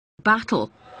battle.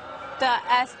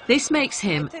 This makes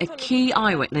him a key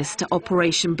eyewitness to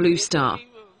Operation Blue Star.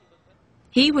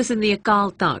 He was in the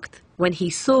Akal Takht when he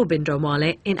saw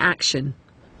Bhindranwale in action.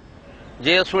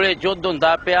 जिस वेले युद्ध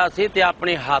हुंदा पिया सी ते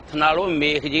अपने हाथ नाल ओह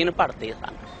मेखजीन भरदे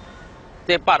सन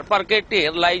ते भर भर के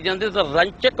ढेर लाई जांदे ते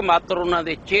रंचक मात्र उन्हां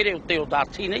दे चेहरे उत्ते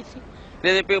उदासी नहीं सी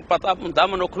ते पे पता हुंदा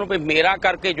मनुख नूं भी मेरा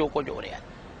करके जो कुछ हो रहा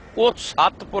ओह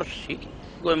सतपुरुष सी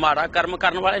कोई माड़ा कर्म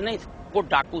करन वाले नहीं कोई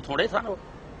डाकू थोड़े सन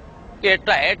कि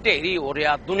ढाए ढेरी हो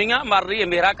रहा दुनिया मर रही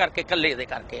है मेरा करके कल्ले दे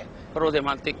करके पर उहदे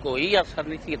मन ते कोई असर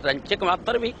नहीं सी रंचक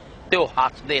मात्र भी ते ओह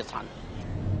हसदे सन.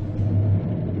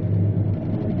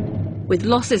 With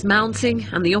losses mounting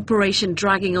and the operation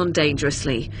dragging on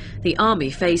dangerously, the army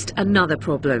faced another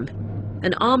problem.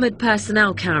 An armoured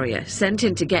personnel carrier sent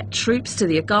in to get troops to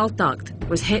the Akal Takht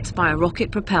was hit by a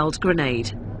rocket-propelled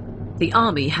grenade. The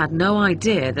army had no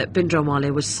idea that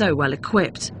Bhindranwale was so well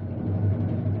equipped.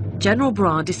 General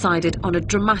Bra decided on a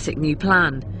dramatic new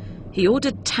plan. He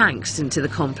ordered tanks into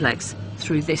the complex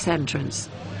through this entrance.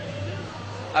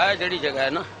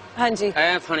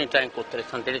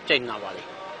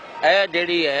 ਇਹ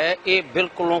ਜਿਹੜੀ ਹੈ ਇਹ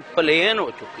ਬਿਲਕੁਲੋਂ plain ਹੋ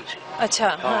ਚੁੱਕੀ ਸੀ. ਅੱਛਾ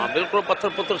ਹਾਂ ਬਿਲਕੁਲ ਪੱਥਰ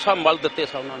ਪੁੱਤਰ ਸਭ ਮਲ ਦਿੱਤੇ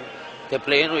ਸਨ ਉਹਨਾਂ ਨੇ ਤੇ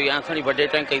ਪਲੇਨ ਹੋਈ ਐ ਸਣੀ ਵੱਡੇ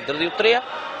ਟੈਂਕ ਇੱਧਰ ਦੀ ਉਤਰਿਆ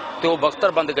ਤੇ ਉਹ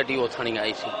ਬਖਤਰਬੰਦ ਗੱਡੀ ਉਹ ਸਣੀ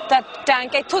ਆਈ ਸੀ. ਤਾਂ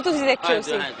ਟੈਂਕ ਇੱਥੋਂ ਤੁਸੀਂ ਦੇਖਿਓ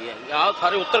ਸੀ? ਹਾਂਜੀ ਆਹ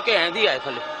ਸਾਰੇ ਉਤਰ ਕੇ ਐਂਦੀ ਆਏ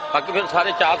ਥੱਲੇ ਬਾਕੀ ਫਿਰ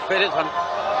ਸਾਰੇ ਚਾਰ ਫੇਰੇ ਸਨ.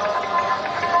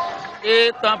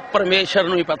 ਇਹ ਤਾਂ ਪਰਮੇਸ਼ਰ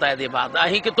ਨੂੰ ਹੀ ਪਤਾ ਇਹਦੇ ਬਾਅਦ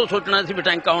ਅਸੀਂ ਕਿੱਥੋਂ ਸੋਚਣਾ ਸੀ ਵੀ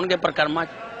ਟੈਂਕ ਆਉਣਗੇ ਪਰਕਰਮਾ 'ਚ.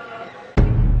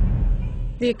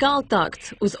 The Akal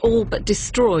Takht was all but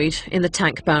destroyed in the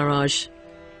tank barrage.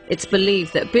 It's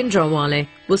believed that Bhindranwale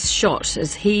was shot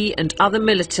as he and other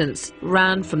militants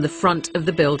ran from the front of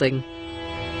the building.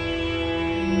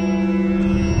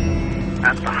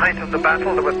 At the height of the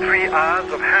battle, there were 3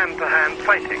 hours of hand-to-hand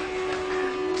fighting.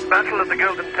 The battle at the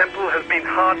Gilded Temple has been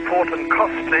hard-fought and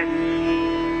costly.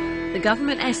 The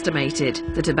government estimated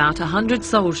that about 100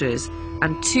 soldiers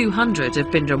and 200 of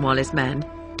Bhindranwale's men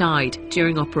died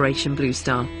during Operation Blue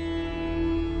Star.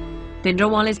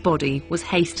 Bhindranwale's body was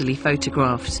hastily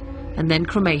photographed and then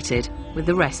cremated with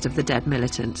the rest of the dead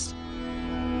militants.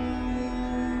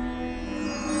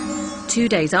 2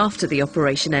 days after the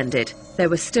operation ended, there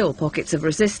were still pockets of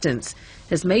resistance,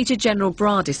 as Major General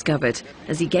Bra discovered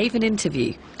as he gave an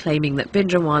interview claiming that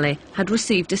Bhindranwale had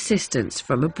received assistance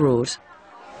from abroad.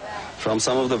 From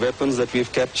some of the weapons that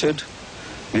we've captured,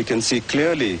 we can see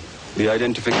clearly the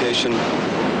identification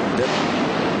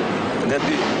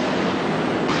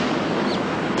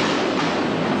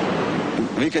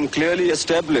we can clearly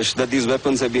establish that these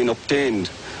weapons have been obtained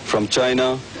from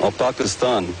China or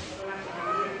Pakistan.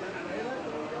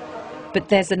 But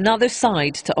there's another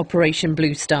side to Operation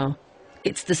Blue Star.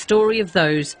 It's the story of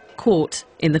those caught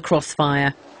in the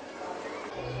crossfire.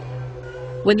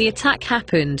 When the attack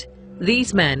happened,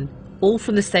 these men, all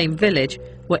from the same village,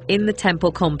 were in the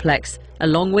temple complex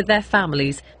along with their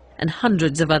families and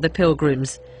hundreds of other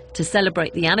pilgrims to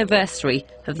celebrate the anniversary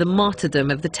of the martyrdom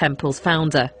of the temple's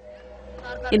founder.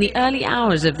 In the early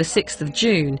hours of the 6th of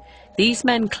June, these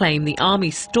men claim the army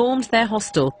stormed their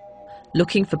hostel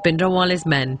looking for Bhindranwale's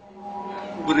men.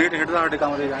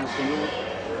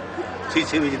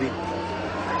 शीशे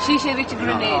विच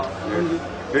grenade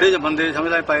ਜਿਹੜੇ ਜੇ ਬੰਦੇ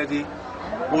ਸਮਝਦਾ ਪਏ ਸੀ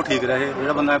ਉਹ ਠੀਕ ਰਹੇ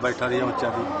ਜਿਹੜਾ ਬੰਦਾ ਬੈਠਾ ਸੀ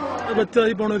ਬੱਚਾ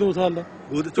ਸੀ ਪੌਣੇ 2 ਸਾਲ ਦਾ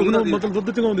ਮਤਲਬ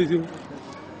ਦੁੱਧ ਚੁੰਗਾਉਂਦੀ ਸੀ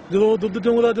ਜਦੋਂ ਦੁੱਧ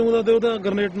ਚੁੰਗਦਾ ਤੇ ਉਹਦਾ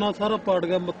ਗ੍ਰੇਨੇਡ ਨਾਲ ਸਾਰਾ ਪਾੜ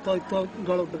ਗਿਆ ਮੱਥਾ ਇੱਥਾ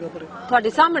ਗਲ ਉੱਡ ਗਿਆ ਪਰੇ ਤੁਹਾਡੇ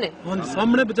ਸਾਹਮਣੇ ਹਾਂਜੀ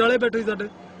ਸਾਹਮਣੇ ਵਿਚਾਲੇ ਬੈਠੇ ਸੀ ਸਾਡੇ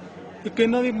ਇੱਕ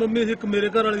ਇਹਨਾਂ ਦੀ ਮੰਮੀ ਸੀ ਇੱਕ ਮੇਰੇ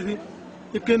ਘਰ ਵਾਲੀ ਸੀ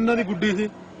ਇੱਕ ਇਹਨਾਂ ਦੀ ਗੁੱਡੀ ਸੀ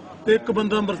ਤੇ ਇੱਕ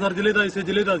ਬੰਦਾ ਅੰਮ੍ਰਿਤਸਰ ਜ਼ਿਲ੍ਹੇ ਦਾ ਇਸੇ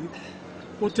ਜ਼ਿਲ੍ਹੇ ਦਾ ਸੀ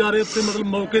ਉਹ ਚਾਰੇ ਉੱਤੇ ਮਤਲਬ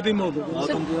ਮੌਕੇ ਤੇ ਹੀ ਮੌਤ ਹੋ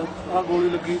ਗਈ ਆ ਗੋਲੀ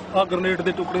ਲੱਗੀ ਆ ਗ੍ਰੇਨੇਡ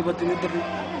ਦੇ ਟੁਕੜੇ ਵੱਜੇ ਇੱਧਰ ਦੀ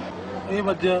ਇਹ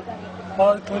ਵੱਜਿਆ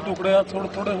ਆ ਇੱਥੋਂ ਟੁਕੜੇ ਆ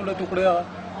ਥੋੜੇ ਟੁਕੜੇ ਆ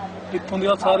ਇੱਥੋਂ ਦੇ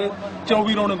ਸਾਰੇ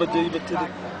 24 ਰੌਣੇ ਵੱਜੇ ਜੀ ਬੱਚੇ ਦੇ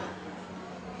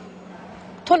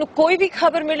ਤੁਹਾਨੂੰ ਕੋਈ ਵੀ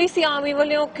ਖਬਰ ਮਿਲੀ ਸੀ ਆਰਮੀ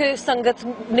ਵੱਲੋਂ ਕਿ ਸੰਗਤ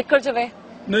ਨਿਕਲ ਜਾਵੇ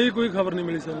ਨਹੀਂ ਕੋਈ ਖਬਰ ਨਹੀਂ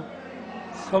ਮਿਲੀ ਸਾਨੂੰ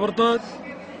ਖਬਰ ਤਾਂ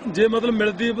ਜੇ ਮਤਲਬ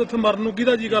ਮਿਲਦੀ ਉੱਥੇ ਮਰਨ ਨੂੰ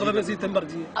ਕਿਹਦਾ ਜੀ ਕਰਦਾ ਵੀ ਅਸੀਂ ਇੱਥੇ ਮਰ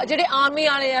ਜਾਈਏ ਜਿਹੜੇ ਆਰਮੀ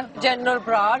ਵਾਲੇ ਆ ਜਨਰਲ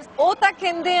ਬਰਾੜ ਉਹ ਤਾਂ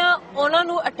ਕਹਿੰਦੇ ਆ ਉਹਨਾਂ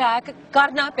ਨੂੰ ਅਟੈਕ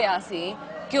ਕਰਨਾ ਪਿਆ ਸੀ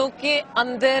ਕਿਉਂਕਿ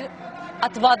ਅੰਦਰ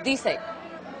ਅਤਵਾਦੀ ਸੀ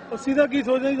ਅਸੀਂ ਤਾਂ ਕੀ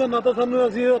ਸੋਚਦੇ ਸੀ ਨਾ ਤਾਂ ਸਾਨੂੰ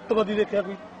ਅਸੀਂ ਅਤਵਾਦੀ ਦੇਖਿਆ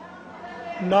ਕੋਈ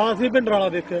ਨਾ ਅਸੀਂ ਭਿੰਡਰਾਲਾ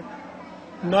ਦੇਖਿਆ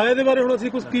ਨਾ ਇਹਦੇ ਬਾਰੇ ਹੁਣ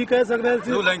ਅਸੀਂ ਕੁਝ ਕੀ ਕਹਿ ਸਕਦੇ ਹਾਂ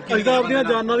ਅਸੀਂ ਤਾਂ ਆਪਣੀਆਂ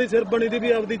ਜਾਨਾਂ ਦੀ ਸਿਰ ਬਣੀ ਦੀ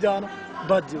ਵੀ ਆਪਦੀ ਜਾਨ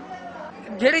ਬਚ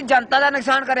ਜਿਹੜੀ ਜਨਤਾ ਦਾ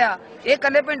ਨੁਕਸਾਨ ਕਰਿਆ ਇਹ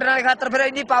ਕੱਲੇ ਭਿੰਡਰਾਂ ਦੇ ਖਾਤਰ ਫਿਰ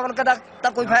ਇੰਨੀ ਪਾਵਲਕ ਦਾ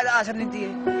ਤਾਂ ਕੋਈ ਫਾਇਦਾ ਹਾਸਲ ਨਹੀਂ ਦੀ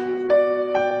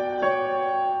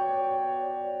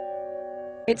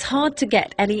It's hard to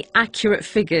get any accurate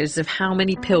figures of how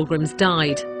many pilgrims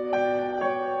died.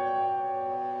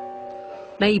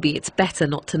 Maybe it's better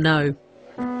not to know.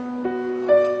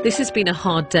 This has been a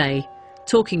hard day,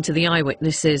 talking to the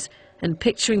eyewitnesses and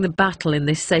picturing the battle in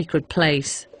this sacred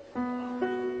place.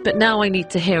 But now I need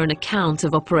to hear an account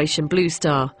of Operation Blue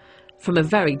Star from a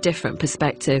very different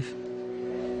perspective.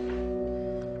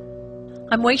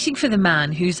 I'm waiting for the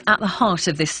man who's at the heart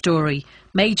of this story,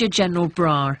 Major General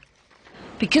Brar.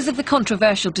 Because of the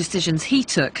controversial decisions he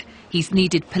took, he's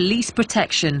needed police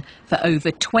protection for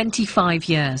over 25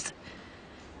 years.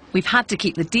 We've had to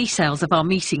keep the details of our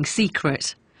meeting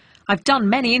secret. I've done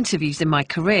many interviews in my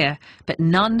career, but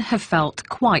none have felt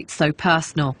quite so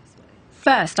personal.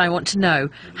 First, I want to know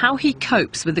how he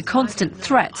copes with the constant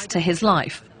threats to his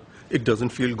life. It doesn't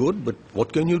feel good, but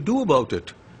what can you do about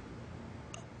it?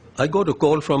 I got a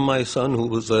call from my son who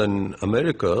was in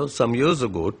America some years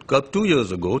ago, 2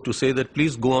 years ago, to say that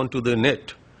please go onto the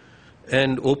net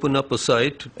and open up a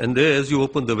site. And there, as you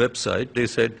open the website, they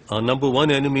said, our number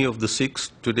one enemy of the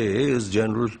Sikhs today is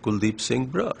General Kuldeep Singh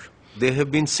Brar. There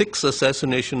have been 6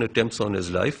 assassination attempts on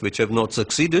his life, which have not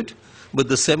succeeded, but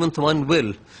the 7th one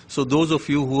will. So those of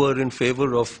you who are in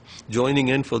favor of joining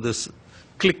in for this,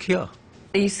 click here.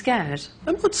 Are you scared?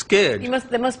 I'm not scared.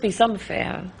 There must be some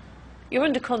fear. You're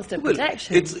under constant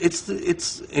protection.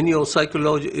 It's in your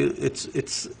psychology.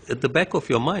 It's at the back of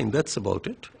your mind. That's about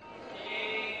it.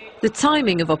 The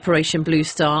timing of Operation Blue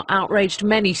Star outraged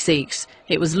many Sikhs.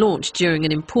 It was launched during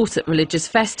an important religious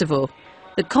festival.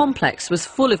 The complex was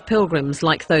full of pilgrims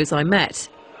like those I met.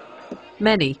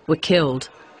 Many were killed.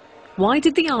 Why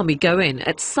did the army go in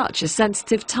at such a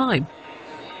sensitive time?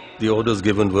 The orders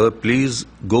given were, please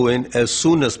go in as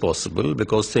soon as possible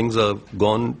because things are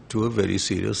gone to a very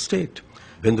serious state.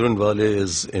 Bhindranwale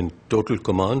is in total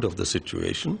command of the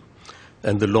situation,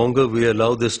 and the longer we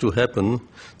allow this to happen,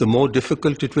 the more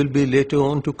difficult it will be later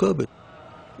on to curb it.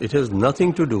 It has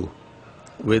nothing to do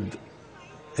with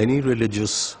any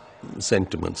religious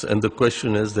sentiments. And the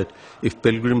question is that if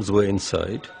pilgrims were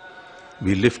inside,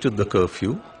 we lifted the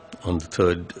curfew on the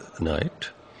 3rd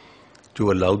night to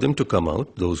allow them to come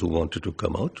out, those who wanted to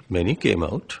come out. Many came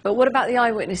out. But what about the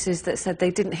eyewitnesses that said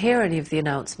they didn't hear any of the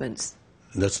announcements?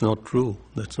 That's not true.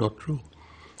 That's not true.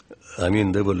 I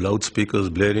mean, there were loudspeakers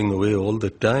blaring away all the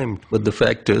time. But the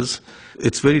fact is,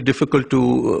 it's very difficult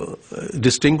to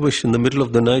distinguish in the middle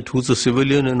of the night who's a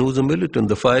civilian and who's a militant.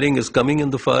 The firing is coming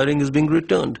and the firing is being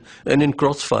returned. And in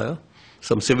crossfire,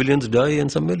 some civilians die and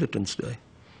some militants die.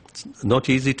 It's not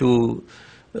easy to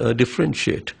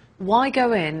differentiate. Why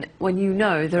go in when you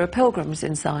know there are pilgrims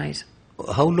inside?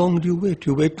 How long do you wait?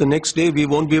 You wait the next day, we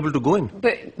won't be able to go in.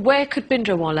 But where could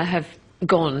Bhindranwale have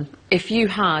gone if you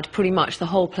had pretty much the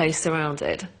whole place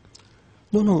surrounded?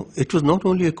 No, it was not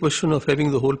only a question of having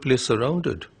the whole place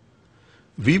surrounded.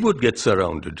 We would get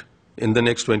surrounded in the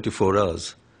next 24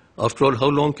 hours. After all, how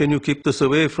long can you keep this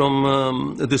away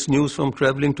from this news from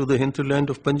travelling to the hinterland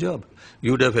of Punjab?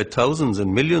 You would have had thousands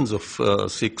and millions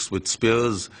of Sikhs with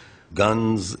spears,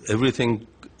 guns, everything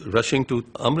rushing to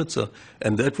Amritsar.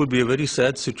 And that would be a very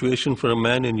sad situation for a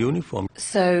man in uniform.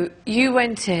 So you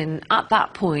went in at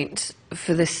that point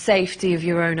for the safety of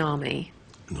your own army?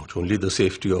 Not only the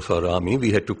safety of our army,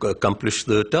 we had to accomplish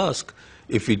the task.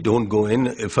 If we don't go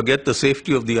in, forget the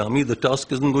safety of the army, the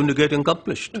task isn't going to get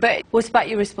accomplished. But what about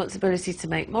your responsibility to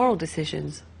make moral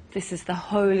decisions? This is the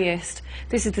holiest,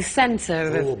 this is the centre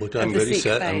of the Sikh faith. Oh, but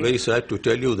I'm very sad to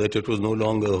tell you that it was no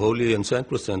longer holy and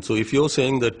sacrosanct. So if you're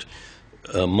saying that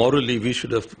morally we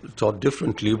should have thought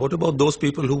differently, what about those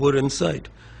people who were inside?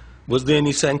 Was there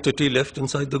any sanctity left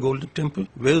inside the Golden Temple?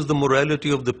 Where's the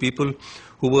morality of the people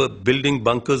who were building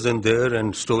bunkers in there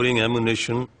and storing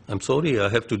ammunition? I'm sorry, I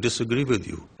have to disagree with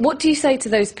you. What do you say to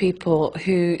those people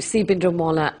who see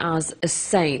Bhindranwale as a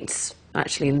saint,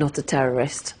 actually not a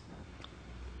terrorist?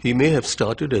 He may have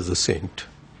started as a saint,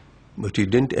 but he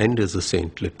didn't end as a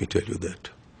saint, let me tell you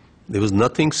that. There was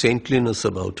nothing saintliness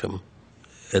about him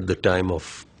at the time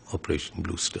of Operation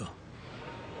Blue Star.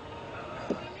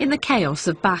 In the chaos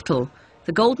of battle,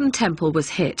 the Golden Temple was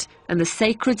hit and the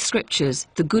sacred scriptures,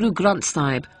 the Guru Granth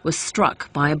Sahib, was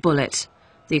struck by a bullet.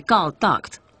 The Akal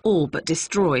Takht all but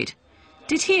destroyed.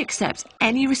 Did he accept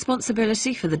any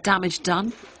responsibility for the damage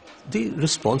done? The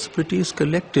responsibility is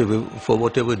collective for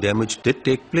whatever damage did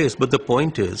take place. But the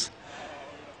point is,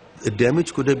 the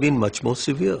damage could have been much more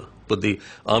severe. But the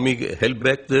army held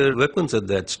back their weapons at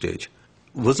that stage.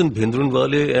 Wasn't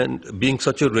Bhindranwale, and being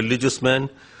such a religious man,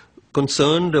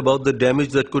 concerned about the damage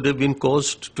that could have been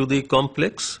caused to the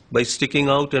complex by sticking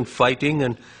out and fighting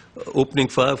and opening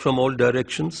fire from all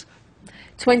directions?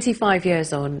 25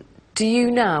 years on, do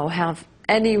you now have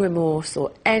any remorse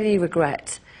or any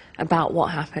regret about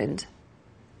what happened?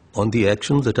 On the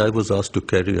actions that I was asked to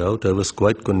carry out, I was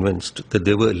quite convinced that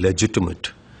they were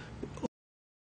legitimate.